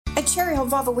Cherry Hill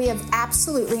Volvo, we have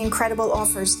absolutely incredible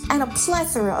offers and a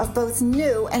plethora of both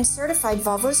new and certified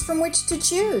Volvos from which to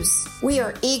choose. We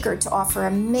are eager to offer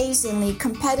amazingly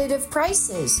competitive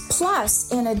prices,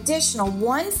 plus an additional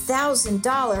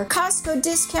 $1,000 Costco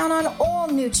discount on all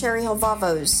new Cherry Hill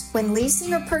Volvos. When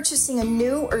leasing or purchasing a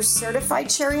new or certified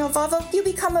Cherry Hill Volvo, you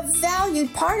become a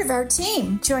valued part of our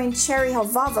team. Join Cherry Hill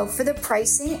Volvo for the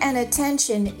pricing and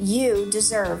attention you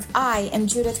deserve. I am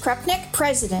Judith Krupnick,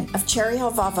 president of Cherry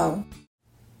Hill Volvo.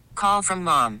 Call from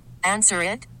mom. Answer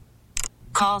it.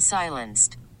 Call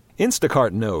silenced.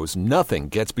 Instacart knows nothing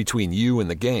gets between you and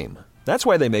the game. That's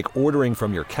why they make ordering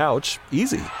from your couch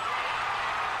easy.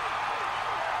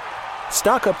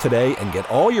 Stock up today and get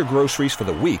all your groceries for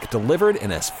the week delivered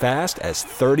in as fast as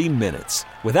 30 minutes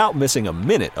without missing a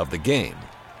minute of the game.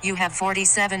 You have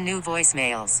 47 new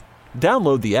voicemails.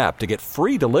 Download the app to get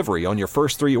free delivery on your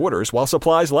first 3 orders while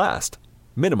supplies last.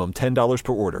 Minimum $10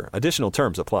 per order. Additional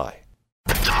terms apply.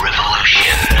 The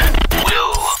revolution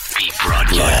will be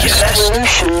broadcast.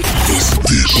 This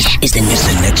is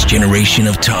the next generation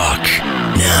of talk.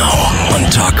 Now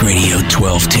on Talk Radio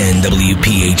 1210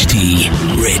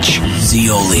 WPHT, Rich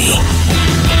Zioli.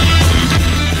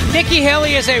 Nikki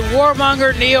Haley is a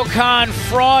warmonger, neocon,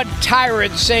 fraud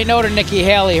tyrant. Say no to Nikki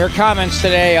Haley. Her comments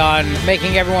today on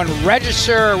making everyone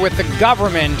register with the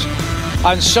government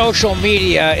on social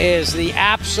media is the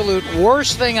absolute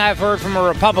worst thing I've heard from a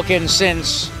Republican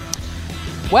since,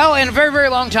 well, in a very, very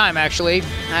long time, actually.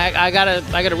 I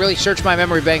gotta really search my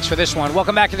memory banks for this one.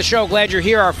 Welcome back to the show. Glad you're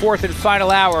here. Our fourth and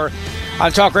final hour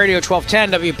on Talk Radio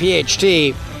 1210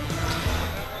 WPHT.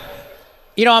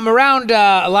 You know, I'm around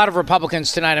a lot of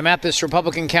Republicans tonight. I'm at this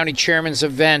Republican County Chairman's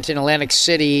event in Atlantic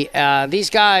City. These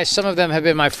guys, some of them have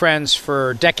been my friends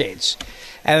for decades.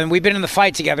 And we've been in the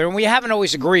fight together, and we haven't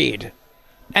always agreed.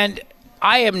 And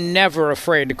I am never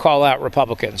afraid to call out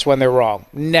Republicans when they're wrong.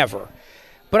 Never.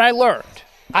 But I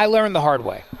learned the hard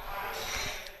way.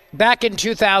 Back in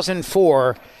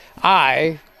 2004,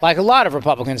 I, like a lot of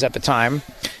Republicans at the time,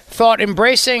 thought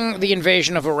embracing the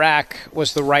invasion of Iraq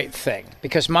was the right thing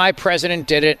because my president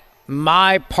did it,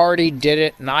 my party did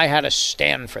it, and I had to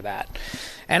stand for that.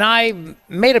 And I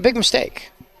made a big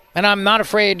mistake. And I'm not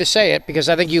afraid to say it because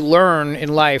I think you learn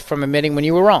in life from admitting when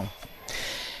you were wrong.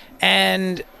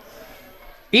 And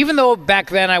even though back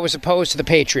then I was opposed to the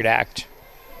Patriot Act,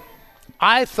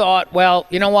 I thought, well,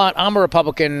 you know what? I'm a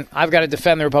Republican. I've got to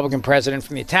defend the Republican president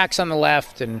from the attacks on the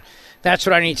left, and that's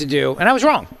what I need to do. And I was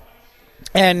wrong.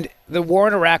 And the war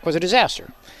in Iraq was a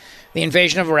disaster. The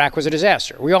invasion of Iraq was a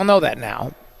disaster. We all know that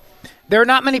now. There are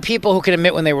not many people who can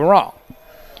admit when they were wrong.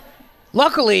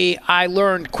 Luckily, I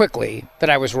learned quickly that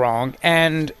I was wrong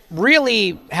and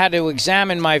really had to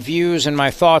examine my views and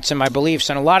my thoughts and my beliefs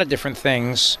on a lot of different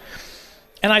things.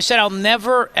 And I said, I'll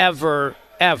never, ever,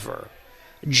 ever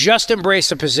just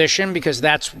embrace a position because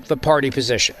that's the party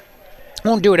position. I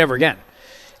won't do it ever again.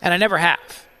 And I never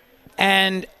have.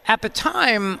 And at the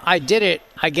time I did it,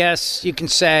 I guess you can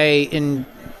say in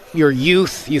your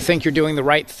youth, you think you're doing the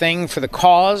right thing for the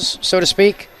cause, so to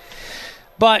speak.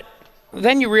 But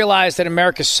then you realize that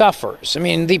America suffers. I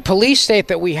mean, the police state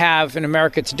that we have in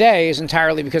America today is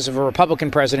entirely because of a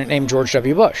Republican president named George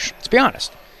W. Bush. Let's be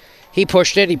honest. He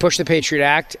pushed it. He pushed the Patriot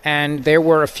Act. And there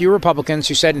were a few Republicans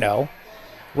who said no.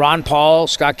 Ron Paul,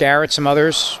 Scott Garrett, some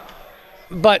others.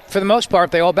 But for the most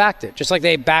part, they all backed it. Just like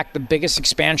they backed the biggest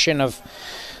expansion of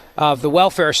the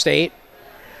welfare state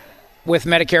with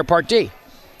Medicare Part D,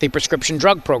 the prescription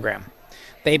drug program.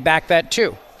 They backed that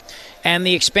too. And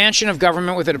the expansion of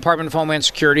government with the Department of Homeland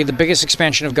Security, the biggest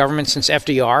expansion of government since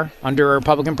FDR under a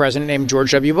Republican president named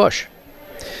George W. Bush.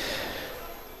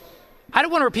 I don't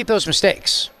want to repeat those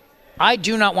mistakes. I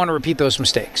do not want to repeat those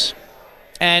mistakes.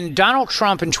 And Donald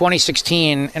Trump in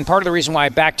 2016, and part of the reason why I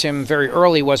backed him very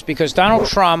early was because Donald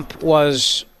Trump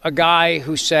was a guy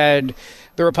who said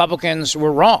the Republicans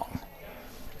were wrong.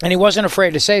 And he wasn't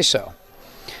afraid to say so.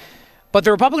 But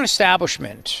the Republican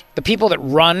establishment, the people that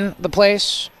run the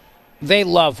place, they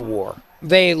love war.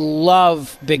 They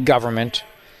love big government.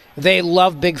 They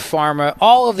love big pharma.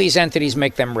 All of these entities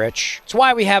make them rich. It's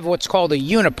why we have what's called a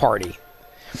uniparty.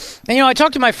 And, you know, I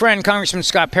talked to my friend, Congressman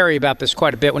Scott Perry, about this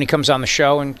quite a bit when he comes on the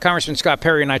show. And Congressman Scott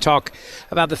Perry and I talk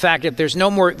about the fact that there's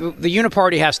no more, the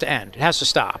uniparty has to end. It has to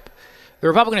stop. The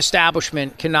Republican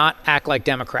establishment cannot act like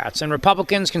Democrats. And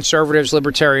Republicans, conservatives,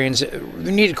 libertarians,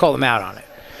 we need to call them out on it.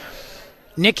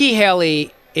 Nikki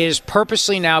Haley is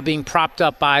purposely now being propped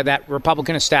up by that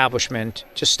Republican establishment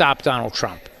to stop Donald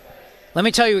Trump. Let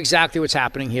me tell you exactly what's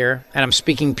happening here, and I'm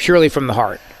speaking purely from the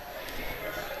heart.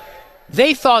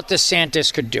 They thought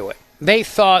DeSantis could do it. they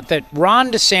thought that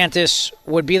Ron DeSantis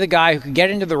would be the guy who could get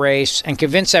into the race and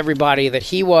convince everybody that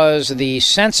he was the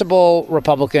sensible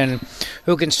Republican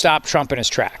who can stop Trump in his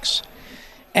tracks.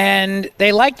 And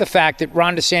they liked the fact that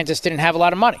Ron DeSantis didn't have a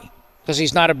lot of money because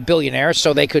he's not a billionaire,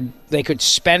 so they could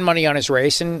spend money on his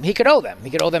race, and he could owe them.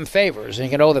 He could owe them favors, and he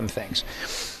could owe them things.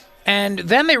 And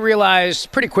then they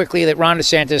realized pretty quickly that Ron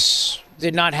DeSantis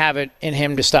did not have it in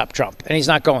him to stop Trump, and he's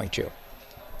not going to.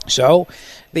 So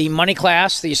the money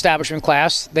class, the establishment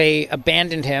class, they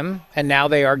abandoned him, and now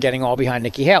they are getting all behind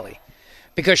Nikki Haley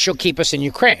because she'll keep us in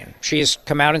Ukraine. She has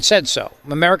come out and said so.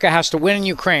 America has to win in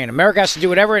Ukraine. America has to do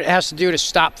whatever it has to do to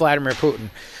stop Vladimir Putin.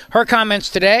 Her comments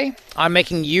today on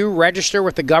making you register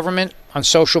with the government on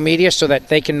social media so that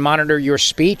they can monitor your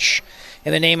speech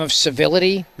in the name of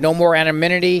civility, no more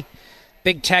anonymity.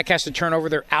 Big tech has to turn over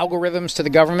their algorithms to the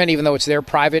government, even though it's their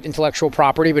private intellectual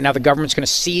property. But now the government's going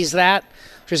to seize that,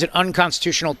 which is an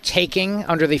unconstitutional taking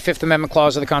under the Fifth Amendment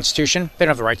clause of the Constitution. They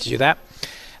don't have the right to do that.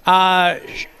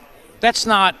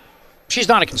 She's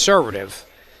not a conservative.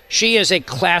 She is a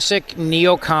classic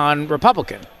neocon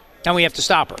Republican, and we have to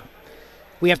stop her.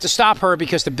 We have to stop her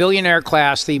because the billionaire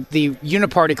class, the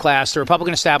uniparty class, the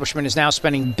Republican establishment is now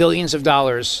spending billions of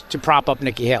dollars to prop up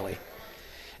Nikki Haley.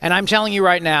 And I'm telling you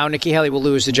right now, Nikki Haley will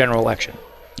lose the general election.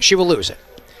 She will lose it.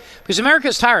 Because America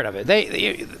is tired of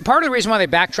it. Part of the reason why they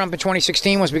backed Trump in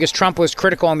 2016 was because Trump was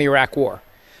critical on the Iraq War.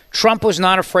 Trump was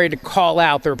not afraid to call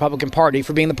out the Republican Party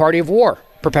for being the party of war,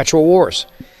 perpetual wars.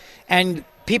 And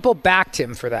people backed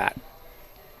him for that.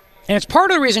 And it's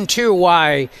part of the reason, too,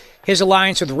 why his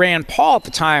alliance with Rand Paul at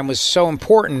the time was so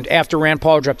important after Rand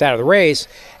Paul dropped out of the race.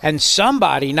 And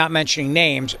somebody, not mentioning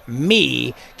names,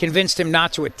 me, convinced him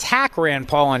not to attack Rand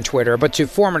Paul on Twitter, but to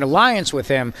form an alliance with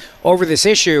him over this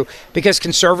issue because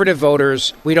conservative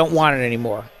voters, we don't want it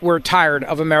anymore. We're tired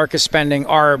of America spending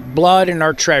our blood and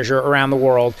our treasure around the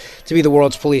world to be the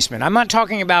world's policeman. I'm not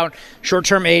talking about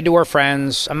short-term aid to our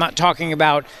friends. I'm not talking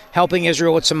about helping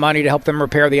Israel with some money to help them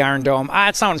repair the Iron Dome.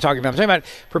 That's not what I'm talking about. I'm talking about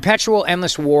perpetual,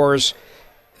 endless wars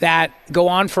that go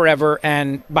on forever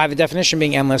and by the definition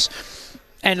being endless.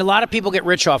 And a lot of people get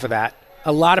rich off of that.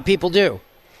 A lot of people do.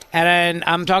 And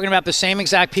I'm talking about the same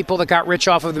exact people that got rich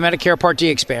off of the Medicare Part D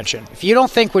expansion. If you don't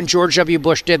think when George W.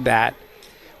 Bush did that,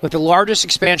 with the largest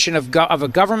expansion of a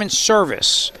government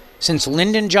service since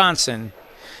Lyndon Johnson,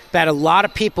 that a lot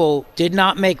of people did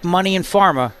not make money in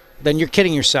pharma, then you're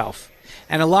kidding yourself.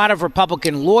 And a lot of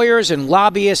Republican lawyers and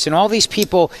lobbyists and all these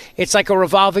people, it's like a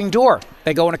revolving door.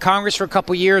 They go into Congress for a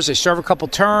couple years, they serve a couple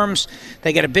terms,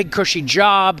 they get a big cushy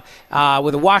job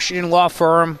with a Washington law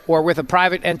firm or with a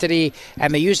private entity,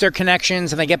 and they use their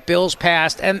connections and they get bills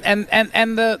passed, and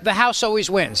the House always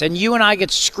wins. And you and I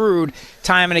get screwed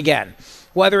time and again.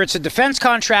 Whether it's a defense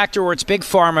contractor or it's big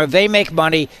pharma, they make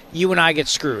money, you and I get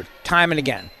screwed time and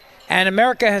again. And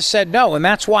America has said no, and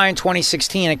that's why in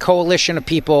 2016 a coalition of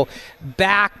people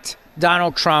backed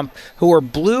Donald Trump who were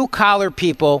blue-collar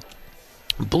people,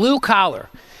 blue-collar,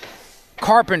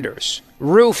 carpenters,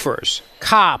 roofers,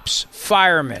 cops,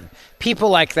 firemen, people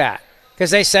like that.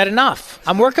 Because they said enough.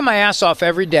 I'm working my ass off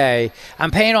every day.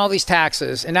 I'm paying all these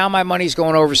taxes, and now my money's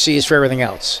going overseas for everything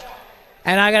else.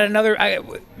 And I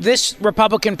got this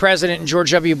Republican president,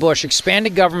 George W. Bush,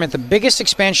 expanded government, the biggest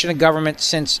expansion of government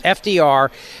since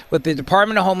FDR with the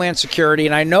Department of Homeland Security.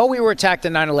 And I know we were attacked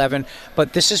in 9/11,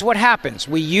 but this is what happens.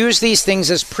 We use these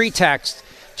things as pretext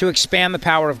to expand the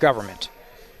power of government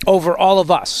over all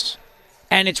of us.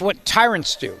 And it's what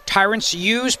tyrants do. Tyrants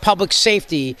use public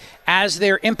safety as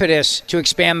their impetus to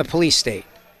expand the police state.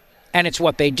 And it's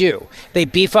what they do. They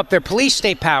beef up their police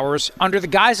state powers under the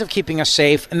guise of keeping us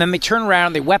safe, and then they turn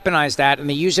around, they weaponize that, and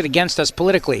they use it against us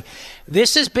politically.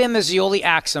 This has been the Zeoli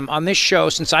axiom on this show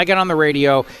since I got on the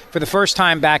radio for the first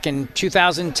time back in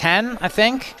 2010, I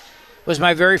think. Was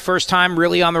my very first time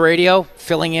really on the radio,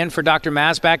 filling in for Dr.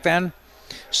 Maz back then,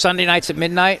 Sunday nights at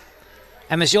midnight.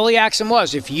 And the Zeoli axiom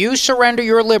was, if you surrender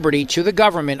your liberty to the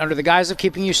government under the guise of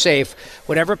keeping you safe,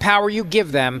 whatever power you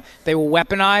give them, they will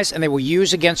weaponize and they will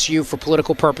use against you for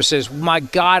political purposes. My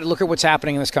God, look at what's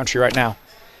happening in this country right now.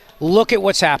 Look at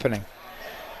what's happening.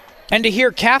 And to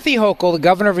hear Kathy Hochul, the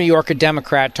governor of New York, a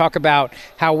Democrat, talk about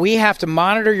how we have to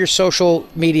monitor your social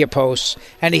media posts,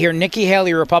 and to hear Nikki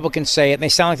Haley, a Republican, say it, and they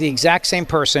sound like the exact same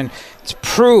person, it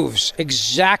proves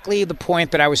exactly the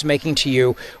point that I was making to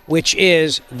you, which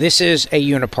is this is a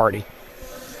uniparty.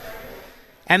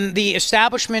 And the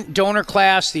establishment donor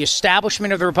class, the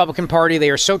establishment of the Republican Party, they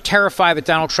are so terrified that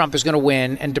Donald Trump is going to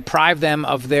win and deprive them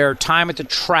of their time at the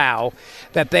trough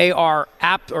that they are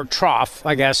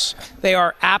they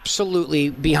are absolutely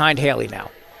behind Haley now.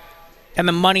 And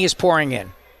the money is pouring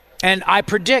in. And I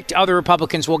predict other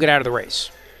Republicans will get out of the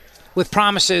race. with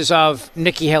promises of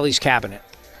Nikki Haley's cabinet.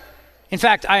 In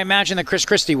fact, I imagine that Chris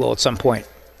Christie will at some point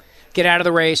get out of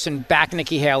the race and back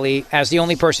Nikki Haley as the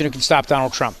only person who can stop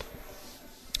Donald Trump.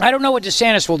 I don't know what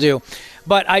DeSantis will do,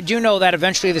 but I do know that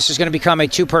eventually this is going to become a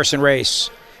two-person race,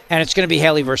 and it's going to be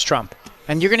Haley versus Trump.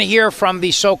 And you're going to hear from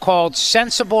the so-called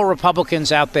sensible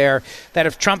Republicans out there that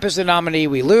if Trump is the nominee,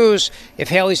 we lose. If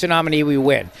Haley's the nominee, we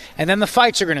win. And then the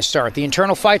fights are going to start. The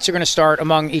internal fights are going to start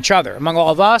among each other, among all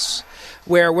of us,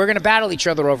 where we're going to battle each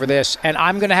other over this. And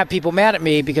I'm going to have people mad at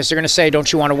me because they're going to say,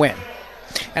 don't you want to win?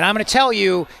 And I'm going to tell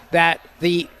you that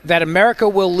that America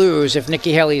will lose if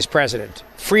Nikki Haley is president.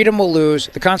 Freedom will lose.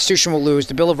 The Constitution will lose.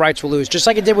 The Bill of Rights will lose, just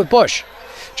like it did with Bush,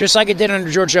 just like it did under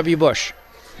George W. Bush.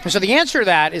 And so the answer to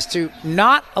that is to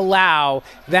not allow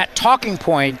that talking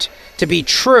point to be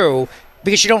true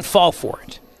because you don't fall for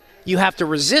it. You have to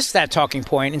resist that talking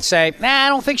point and say, I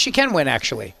don't think she can win,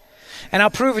 actually. And I'll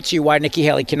prove it to you why Nikki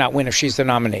Haley cannot win if she's the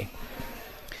nominee.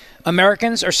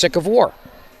 Americans are sick of war.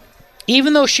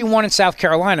 Even though she won in South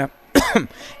Carolina,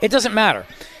 it doesn't matter.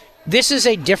 This is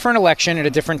a different election at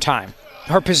a different time.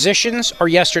 Her positions are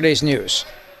yesterday's news.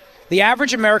 The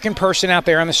average American person out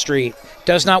there on the street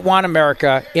does not want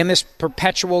America in this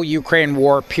perpetual Ukraine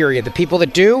war, period. The people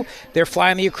that do, they're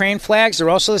flying the Ukraine flags. They're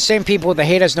also the same people with the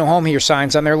hate has no home here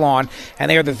signs on their lawn. And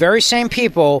they are the very same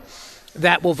people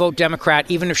that will vote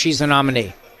Democrat, even if she's the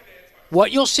nominee.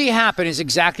 What you'll see happen is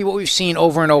exactly what we've seen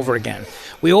over and over again.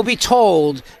 We will be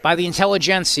told by the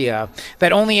intelligentsia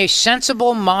that only a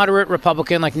sensible, moderate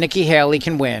Republican like Nikki Haley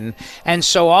can win. And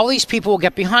so all these people will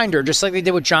get behind her, just like they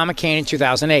did with John McCain in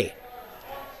 2008.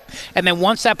 And then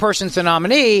once that person's the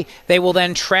nominee, they will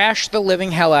then trash the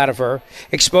living hell out of her,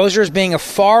 expose her as being a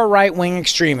far right-wing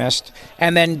extremist,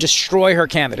 and then destroy her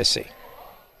candidacy.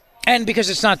 And because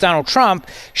it's not Donald Trump,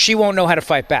 she won't know how to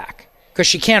fight back, because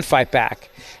she can't fight back.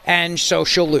 And so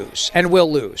she'll lose, and will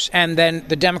lose. And then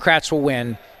the Democrats will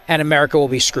win, and America will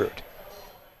be screwed.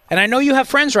 And I know you have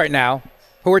friends right now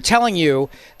who are telling you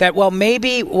that, well,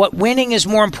 maybe what winning is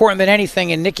more important than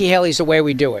anything, and Nikki Haley's the way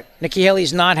we do it. Nikki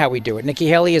Haley's not how we do it. Nikki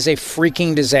Haley is a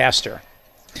freaking disaster.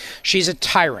 She's a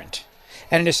tyrant.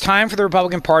 And it is time for the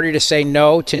Republican Party to say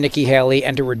no to Nikki Haley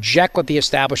and to reject what the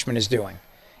establishment is doing.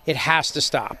 It has to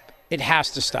stop. It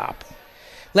has to stop.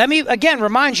 Let me, again,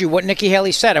 remind you what Nikki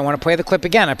Haley said. I want to play the clip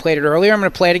again. I played it earlier. I'm going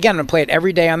to play it again. I'm going to play it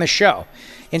every day on this show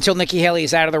until Nikki Haley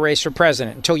is out of the race for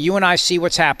president, until you and I see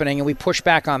what's happening and we push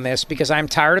back on this, because I'm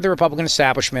tired of the Republican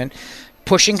establishment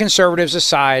pushing conservatives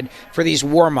aside for these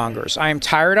warmongers. I am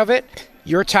tired of it.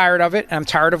 You're tired of it. And I'm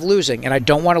tired of losing, and I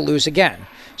don't want to lose again.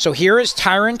 So here is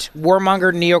tyrant,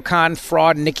 warmonger, neocon,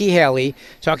 fraud Nikki Haley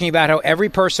talking about how every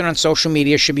person on social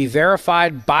media should be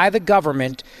verified by the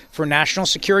government for national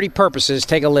security purposes.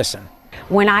 Take a listen.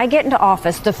 When I get into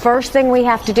office, the first thing we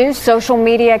have to do, social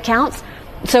media accounts,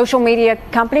 social media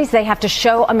companies, they have to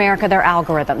show America their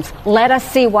algorithms. Let us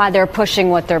see why they're pushing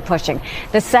what they're pushing.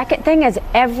 The second thing is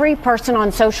every person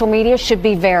on social media should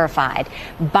be verified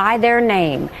by their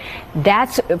name.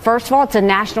 That's, first of all, it's a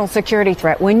national security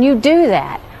threat. When you do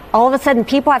that, all of a sudden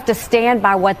people have to stand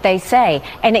by what they say,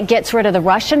 and it gets rid of the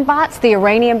Russian bots, the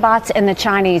Iranian bots, and the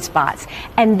Chinese bots.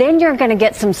 And then you're going to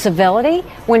get some civility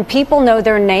when people know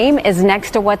their name is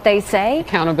next to what they say.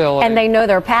 Accountability. And they know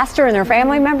their pastor and their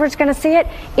family member is going to see it.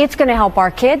 It's going to help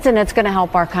our kids, and it's going to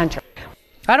help our country.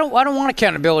 I don't want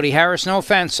accountability, Harris. No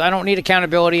offense. I don't need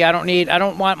accountability. I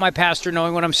don't want my pastor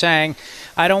knowing what I'm saying.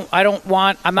 I'm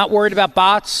not worried about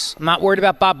bots. I'm not worried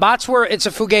about bots. It's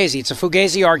a fugazi. It's a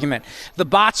fugazi argument. The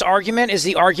bots argument is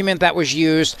the argument that was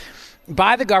used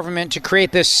by the government to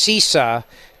create this CISA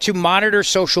to monitor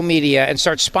social media and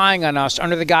start spying on us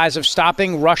under the guise of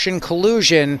stopping Russian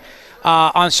collusion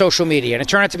on social media. And it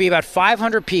turned out to be about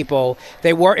 500 people.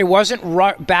 It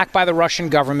wasn't backed by the Russian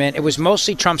government. It was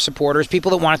mostly Trump supporters, people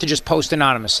that wanted to just post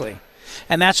anonymously.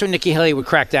 And that's what Nikki Haley would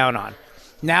crack down on.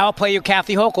 Now I'll play you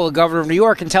Kathy Hochul, the governor of New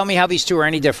York, and tell me how these two are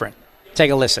any different. Take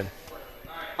a listen.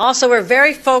 Also, we're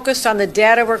very focused on the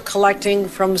data we're collecting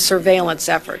from surveillance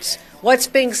efforts. What's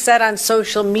being said on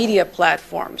social media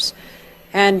platforms.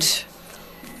 And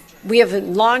we have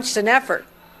launched an effort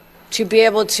to be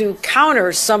able to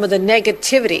counter some of the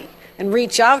negativity and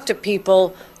reach out to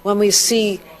people when we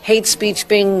see hate speech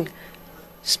being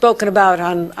spoken about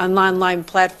on online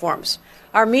platforms.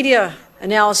 Our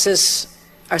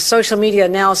social media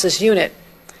analysis unit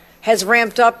has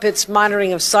ramped up its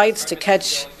monitoring of sites to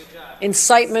catch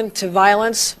incitement to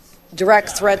violence, direct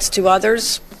threats to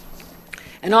others.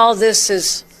 And all this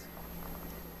is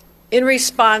in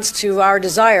response to our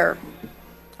desire,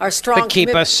 our strong to keep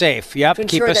us safe. Yep, to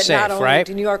keep us safe, right?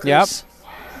 Do New Yorkers yep.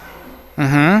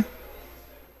 Mm-hmm.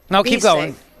 No, keep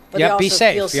going. Safe, but yep, they be also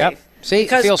safe. feel Yep. safe. See,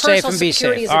 because feel safe personal and be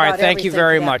security safe. is All right, about thank you everything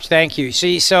very for them. much. Thank you.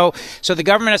 See, so the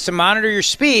government has to monitor your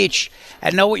speech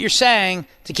and know what you're saying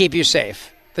to keep you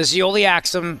safe. The Zioli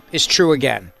axiom is true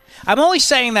again. I'm only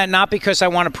saying that not because I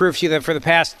want to prove to you that for the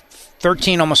past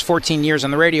 13, almost 14 years on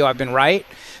the radio I've been right,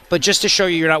 but just to show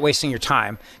you you're not wasting your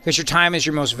time, because your time is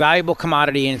your most valuable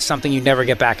commodity and it's something you never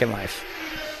get back in life.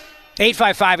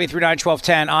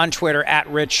 855-839-1210 on Twitter at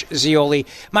Rich Zioli.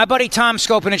 My buddy Tom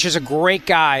Skopinich is a great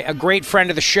guy, a great friend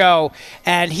of the show,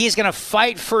 and he's going to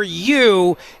fight for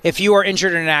you if you are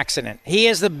injured in an accident. He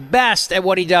is the best at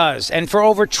what he does, and for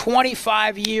over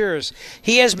 25 years,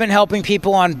 he has been helping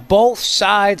people on both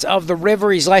sides of the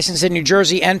river. He's licensed in New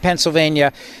Jersey and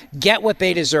Pennsylvania get what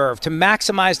they deserve to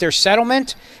maximize their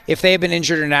settlement if they have been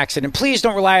injured in an accident. Please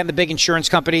don't rely on the big insurance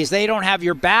companies. They don't have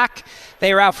your back.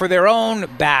 They are out for their own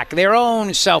back, their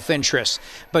own self-interest.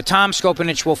 But Tom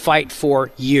Skopinich will fight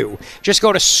for you. Just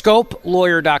go to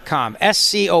scopelawyer.com,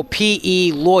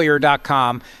 SCOPE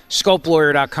lawyer.com,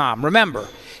 scopelawyer.com. Remember,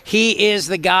 he is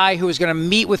the guy who is going to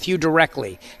meet with you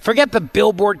directly. Forget the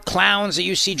billboard clowns that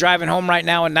you see driving home right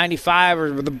now in 95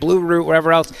 or the Blue Route,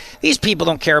 whatever else. These people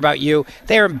don't care about you.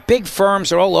 They are big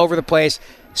firms. They're all over the place.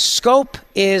 Scope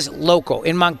is local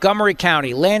in Montgomery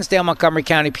County, Lansdale, Montgomery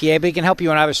County, PA, but he can help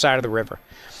you on either side of the river.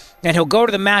 And he'll go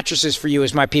to the mattresses for you,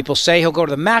 as my people say. He'll go to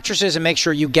the mattresses and make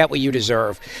sure you get what you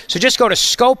deserve. So just go to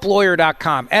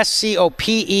scopelawyer.com,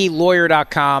 SCOPE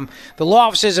lawyer.com. The law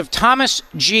offices of Thomas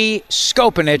G.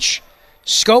 Skopinich,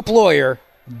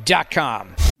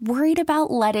 scopelawyer.com. Worried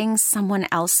about letting someone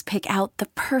else pick out the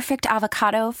perfect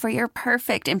avocado for your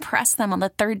perfect impress them on the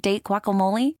third date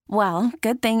guacamole? Well,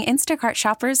 good thing Instacart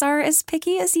shoppers are as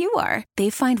picky as you are.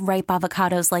 They find ripe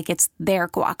avocados like it's their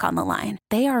guac on the line.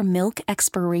 They are milk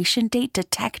expiration date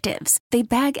detectives. They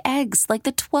bag eggs like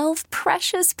the 12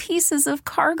 precious pieces of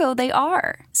cargo they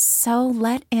are. So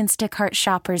let Instacart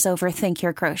shoppers overthink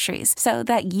your groceries so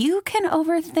that you can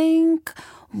overthink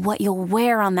what you'll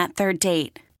wear on that third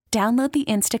date. Download the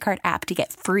Instacart app to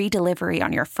get free delivery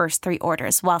on your first 3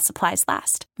 orders while supplies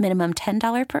last. Minimum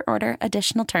 $10 per order.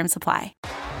 Additional terms apply.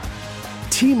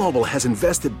 T-Mobile has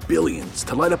invested billions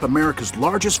to light up America's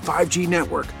largest 5G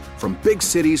network, from big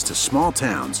cities to small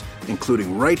towns,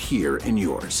 including right here in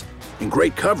yours. And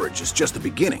great coverage is just the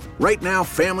beginning. Right now,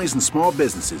 families and small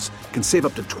businesses can save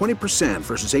up to 20%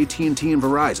 versus AT&T and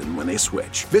Verizon when they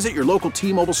switch. Visit your local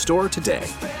T-Mobile store today.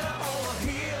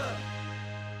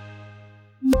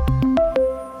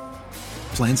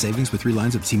 Plan savings with 3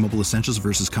 lines of T-Mobile Essentials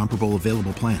versus comparable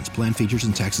available plans. Plan features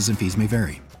and taxes and fees may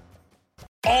vary.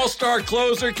 All-star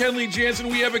closer Kenley Jansen,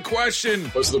 we have a question.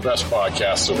 What's the best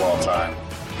podcast of all time?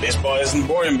 Baseball isn't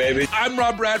boring, baby. I'm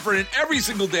Rob Bradford, and every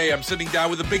single day I'm sitting down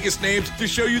with the biggest names to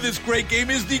show you this great game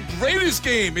is the greatest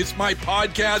game. It's my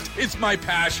podcast. It's my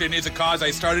passion. It's a cause I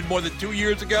started more than 2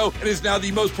 years ago and is now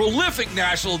the most prolific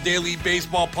national daily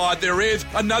baseball pod there is.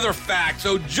 Another fact.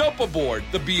 So jump aboard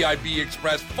the BIB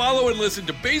Express. Follow and listen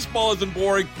to Baseball Isn't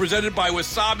Boring, presented by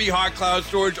Wasabi Hot Cloud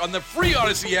Storage on the free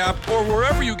Odyssey app or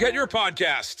wherever you get your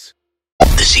podcasts.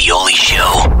 The Zioli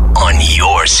Show on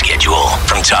your schedule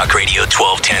from Talk Radio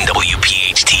 1210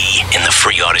 WPHT in the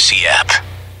free Odyssey app.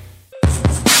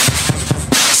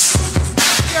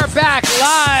 We are back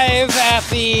live at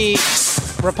the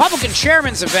Republican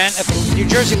Chairman's event at the New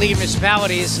Jersey League of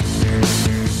Municipalities.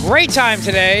 Great time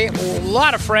today. A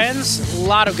lot of friends, a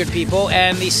lot of good people,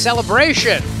 and the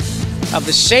celebration of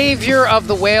the savior of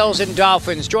the whales and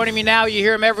dolphins. Joining me now, you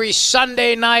hear him every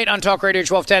Sunday night on Talk Radio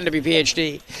 1210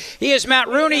 WPHT. He is Matt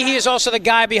Rooney. He is also the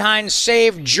guy behind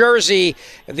Save Jersey,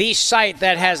 the site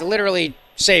that has literally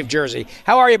saved Jersey.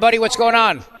 How are you, buddy? What's going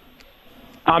on?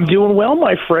 I'm doing well,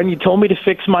 my friend. You told me to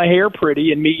fix my hair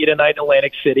pretty and meet you tonight in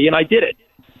Atlantic City, and I did it.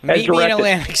 Meet me in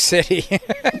Atlantic City.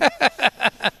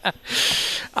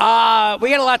 We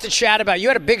got a lot to chat about. You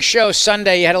had a big show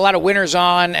Sunday. You had a lot of winners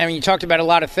on, and you talked about a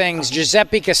lot of things.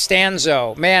 Giuseppe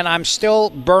Costanzo. Man, I'm still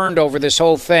burned over this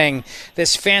whole thing,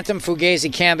 this Phantom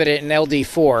Fugazi candidate in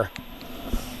LD4.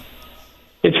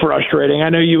 It's frustrating. I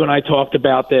know you and I talked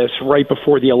about this right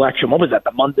before the election. What was that,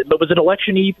 the Monday? Was it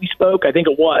election eve we spoke? I think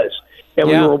it was. And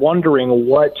we were wondering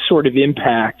what sort of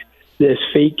impact this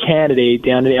fake candidate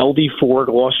down in LD4,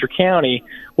 Gloucester County,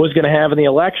 was going to have in the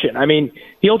election. I mean,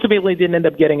 he ultimately didn't end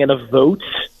up getting enough votes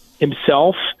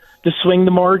himself to swing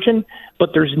the margin,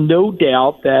 but there's no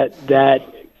doubt that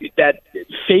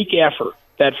fake effort,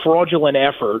 that fraudulent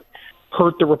effort,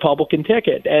 hurt the Republican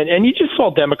ticket. And you just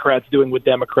saw Democrats doing what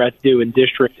Democrats do in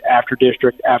district after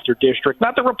district after district.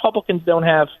 Not that Republicans don't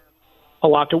have a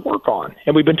lot to work on.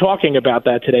 And we've been talking about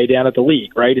that today down at the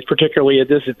league, right? It's particularly at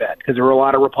this event because there were a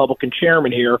lot of Republican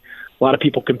chairmen here a lot of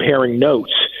people comparing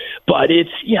notes. But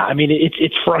it's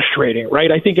frustrating,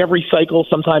 right? I think every cycle,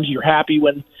 sometimes you're happy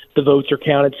when the votes are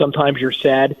counted, sometimes you're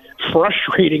sad.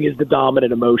 Frustrating is the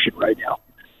dominant emotion right now.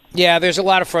 Yeah, there's a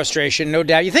lot of frustration, no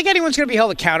doubt. You think anyone's going to be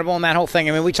held accountable in that whole thing?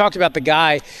 I mean, we talked about the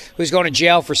guy who's going to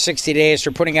jail for 60 days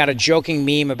for putting out a joking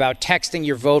meme about texting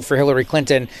your vote for Hillary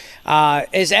Clinton.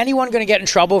 Is anyone going to get in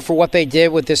trouble for what they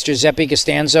did with this Giuseppe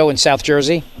Costanzo in South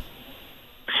Jersey?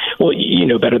 Well, you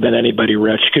know better than anybody,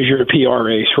 Rich, because you're a PR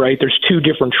ace, right? There's two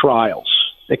different trials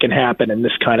that can happen in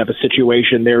this kind of a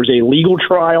situation. There's a legal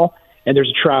trial, and there's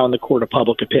a trial in the court of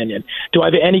public opinion. Do I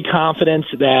have any confidence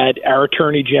that our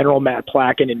Attorney General, Matt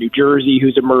Placken in New Jersey,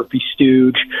 who's a Murphy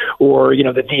stooge, or,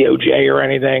 the DOJ or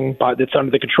anything that's under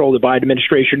the control of the Biden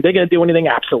administration, they're going to do anything?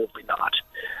 Absolutely not.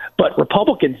 But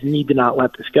Republicans need to not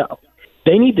let this go.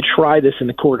 They need to try this in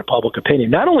the court of public opinion,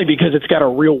 not only because it's got a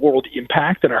real-world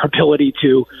impact on our ability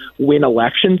to win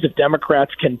elections. If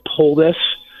Democrats can pull this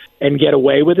and get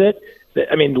away with it,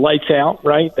 I mean, lights out,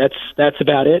 right? That's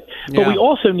about it. Yeah. But we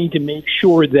also need to make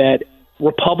sure that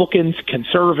Republicans,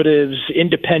 conservatives,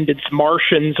 independents,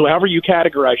 Martians, however you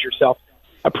categorize yourself,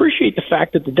 appreciate the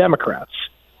fact that the Democrats,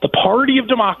 the party of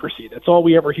democracy, that's all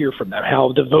we ever hear from them,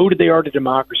 how devoted they are to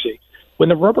democracy. When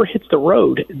the rubber hits the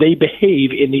road, they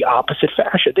behave in the opposite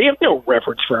fashion. They have no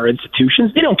reverence for our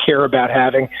institutions. They don't care about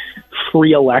having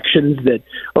free elections that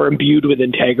are imbued with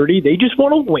integrity. They just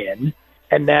want to win,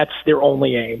 and that's their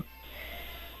only aim.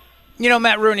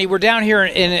 Matt Rooney, we're down here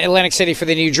in Atlantic City for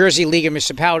the New Jersey League of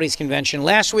Municipalities Convention.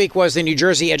 Last week was the New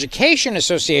Jersey Education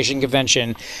Association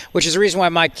Convention, which is the reason why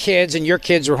my kids and your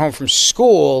kids were home from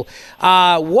school.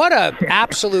 What a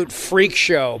absolute freak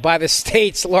show by the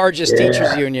state's largest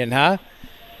teachers union, huh?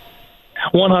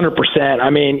 100%.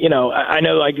 I mean, I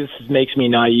know this makes me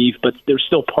naive, but there's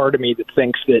still part of me that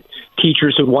thinks that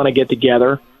teachers would want to get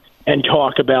together and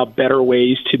talk about better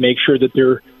ways to make sure that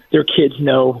their kids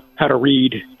know how to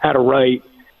read, how to write,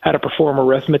 how to perform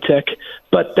arithmetic.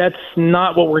 But that's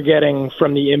not what we're getting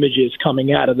from the images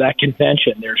coming out of that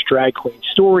convention. There's drag queen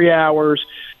story hours.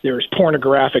 There's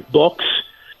pornographic books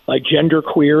like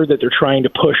Genderqueer that they're trying to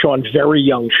push on very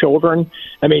young children.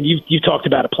 I mean, you talked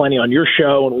about it plenty on your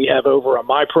show, and we have over on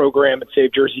my program at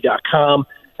SaveJersey.com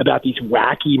about these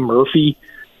wacky Murphy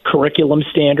curriculum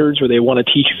standards where they want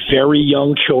to teach very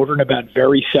young children about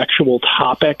very sexual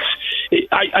topics.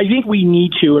 I think we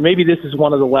need to, and maybe this is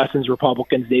one of the lessons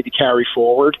Republicans need to carry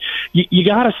forward, you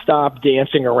got to stop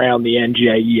dancing around the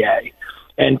NJEA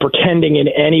and pretending in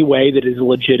any way that it is a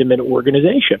legitimate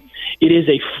organization. It is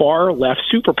a far-left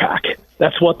super PAC.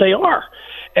 That's what they are.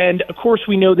 And, of course,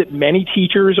 we know that many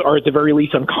teachers are at the very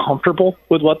least uncomfortable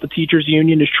with what the teachers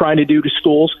union is trying to do to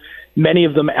schools. Many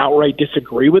of them outright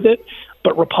disagree with it.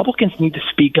 But Republicans need to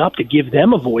speak up to give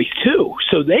them a voice, too,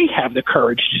 so they have the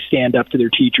courage to stand up to their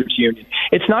teachers union.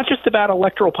 It's not just about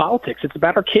electoral politics. It's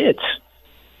about our kids.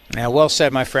 Yeah, well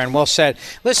said, my friend. Well said.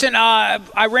 Listen, I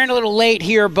ran a little late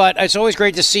here, but it's always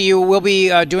great to see you. We'll be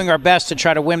doing our best to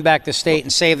try to win back the state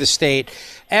and save the state.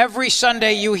 Every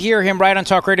Sunday, you hear him right on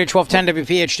Talk Radio 1210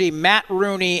 WPHT, Matt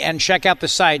Rooney, and check out the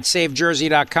site,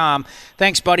 SaveJersey.com.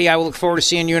 Thanks, buddy. I will look forward to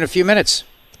seeing you in a few minutes.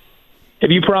 If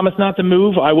you promise not to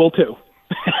move, I will, too.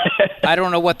 I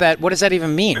don't know what does that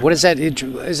even mean? What is that?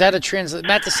 Is that a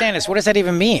Matt DeSantis, what does that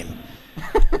even mean?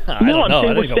 I'm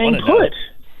saying we're staying put.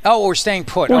 Oh, we're staying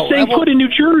put. We're staying put in New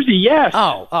Jersey, yes.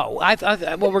 Well,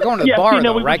 we're going to the bar,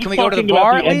 though, right? Can we go to the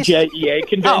bar at least? NJEA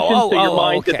convention, so your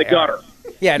mind's in the gutter.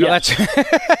 Yeah, no, that's...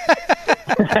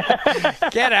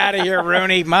 Get out of here,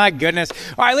 Rooney. My goodness.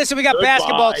 All right, listen, we got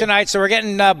basketball tonight, so we're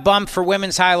getting bumped for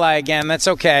Women's Highlight again. That's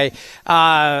okay.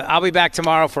 I'll be back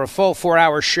tomorrow for a full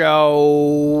 4-hour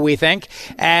show, we think.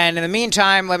 And in the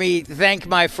meantime, let me thank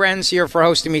my friends here for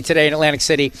hosting me today in Atlantic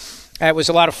City. It was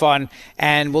a lot of fun,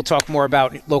 and we'll talk more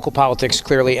about local politics,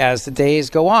 clearly, as the days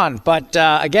go on. But,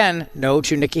 again, no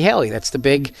to Nikki Haley. That's the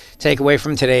big takeaway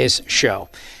from today's show.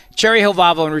 Cherry Hill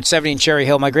Volvo on Route 70 in Cherry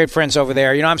Hill, my great friends over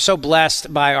there. I'm so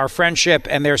blessed by our friendship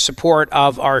and their support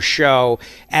of our show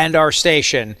and our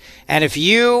station. And if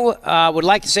you would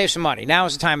like to save some money, now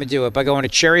is the time to do it by going to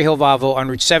Cherry Hill Volvo on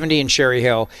Route 70 in Cherry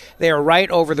Hill. They are right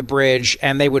over the bridge,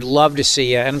 and they would love to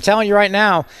see you. And I'm telling you right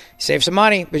now, save some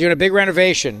money. They're doing a big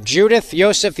renovation. Judith,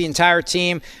 Yosef, the entire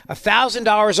team,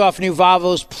 $1,000 off new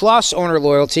Volvos plus owner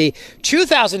loyalty,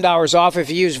 $2,000 off if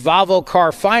you use Volvo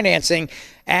car financing.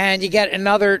 And you get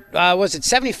another,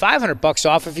 $7,500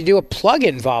 off if you do a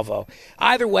plug-in Volvo.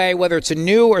 Either way, whether it's a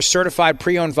new or certified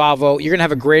pre-owned Volvo, you're going to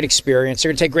have a great experience. They're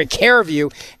going to take great care of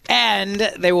you, and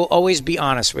they will always be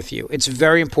honest with you. It's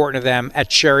very important to them at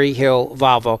Cherry Hill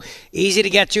Volvo. Easy to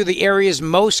get to, the area's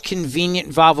most convenient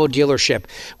Volvo dealership,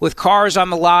 with cars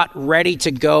on the lot ready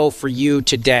to go for you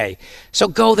today. So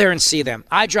go there and see them.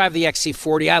 I drive the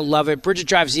XC40. I love it. Bridget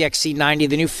drives the XC90,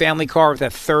 the new family car with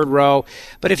that third row.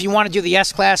 But if you want to do the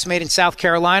S-Class made in South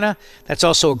Carolina, that's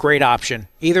also a great option.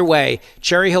 Either way,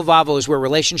 Cherry Hill Volvo is where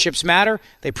relationships matter.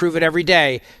 They prove it every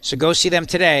day. So go see them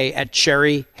today at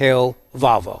Cherry Hill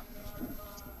Volvo.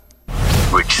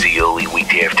 Rich Cioli,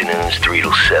 weekday afternoons 3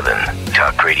 to 7.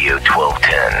 Talk Radio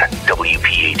 1210,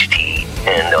 WPHT,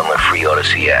 and on the free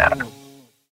Odyssey app.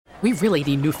 We really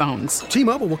need new phones.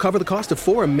 T-Mobile will cover the cost of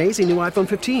 4 amazing new iPhone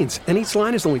 15s, and each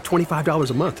line is only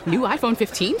 $25 a month. New iPhone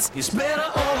 15s? It's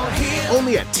better over here.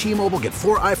 Only at T-Mobile, get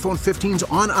 4 iPhone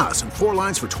 15s on us and 4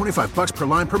 lines for $25 per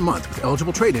line per month with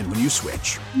eligible trade-in when you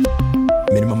switch.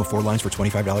 Minimum of 4 lines for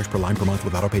 $25 per line per month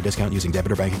with autopay discount using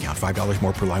debit or bank account. $5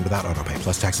 more per line without autopay,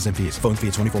 plus taxes and fees. Phone fee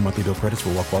at 24 monthly bill credits for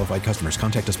well-qualified customers.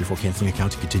 Contact us before canceling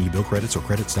account to continue bill credits or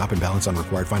credit stop and balance on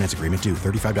required finance agreement due.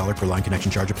 $35 per line connection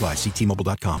charge applies. See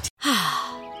T-Mobile.com.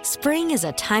 Spring is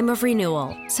a time of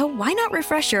renewal, so why not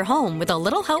refresh your home with a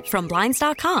little help from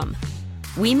Blinds.com?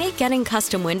 We make getting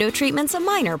custom window treatments a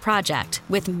minor project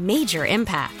with major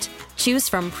impact. Choose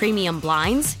from premium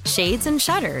blinds, shades, and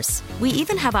shutters. We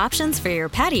even have options for your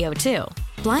patio, too.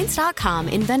 Blinds.com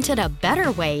invented a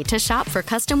better way to shop for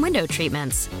custom window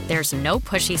treatments. There's no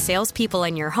pushy salespeople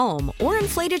in your home or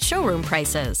inflated showroom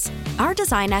prices. Our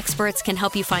design experts can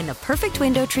help you find the perfect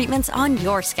window treatments on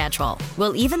your schedule.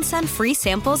 We'll even send free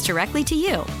samples directly to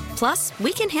you. Plus,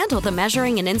 we can handle the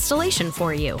measuring and installation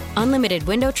for you. Unlimited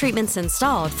window treatments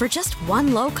installed for just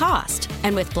one low cost.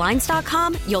 And with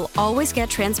Blinds.com, you'll always get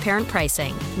transparent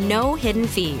pricing. No hidden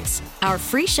fees. Our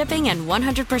free shipping and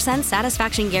 100%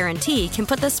 satisfaction guarantee can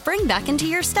put the spring back into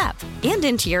your step and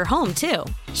into your home, too.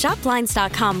 Shop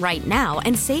Blinds.com right now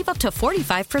and save up to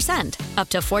 45%. Up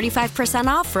to 45%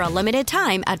 off for a limited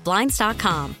time at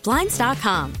Blinds.com.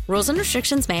 Blinds.com. Rules and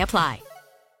restrictions may apply.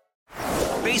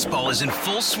 Baseball is in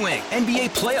full swing.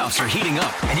 NBA playoffs are heating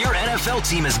up, and your NFL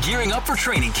team is gearing up for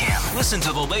training camp. Listen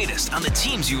to the latest on the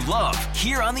teams you love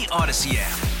here on the Odyssey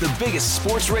app. The biggest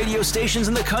sports radio stations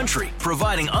in the country,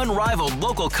 providing unrivaled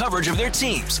local coverage of their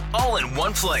teams, all in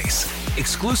one place.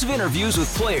 Exclusive interviews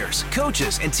with players,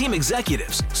 coaches, and team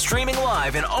executives, streaming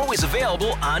live and always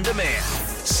available on demand.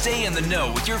 Stay in the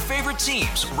know with your favorite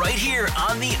teams right here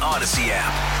on the Odyssey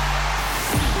app.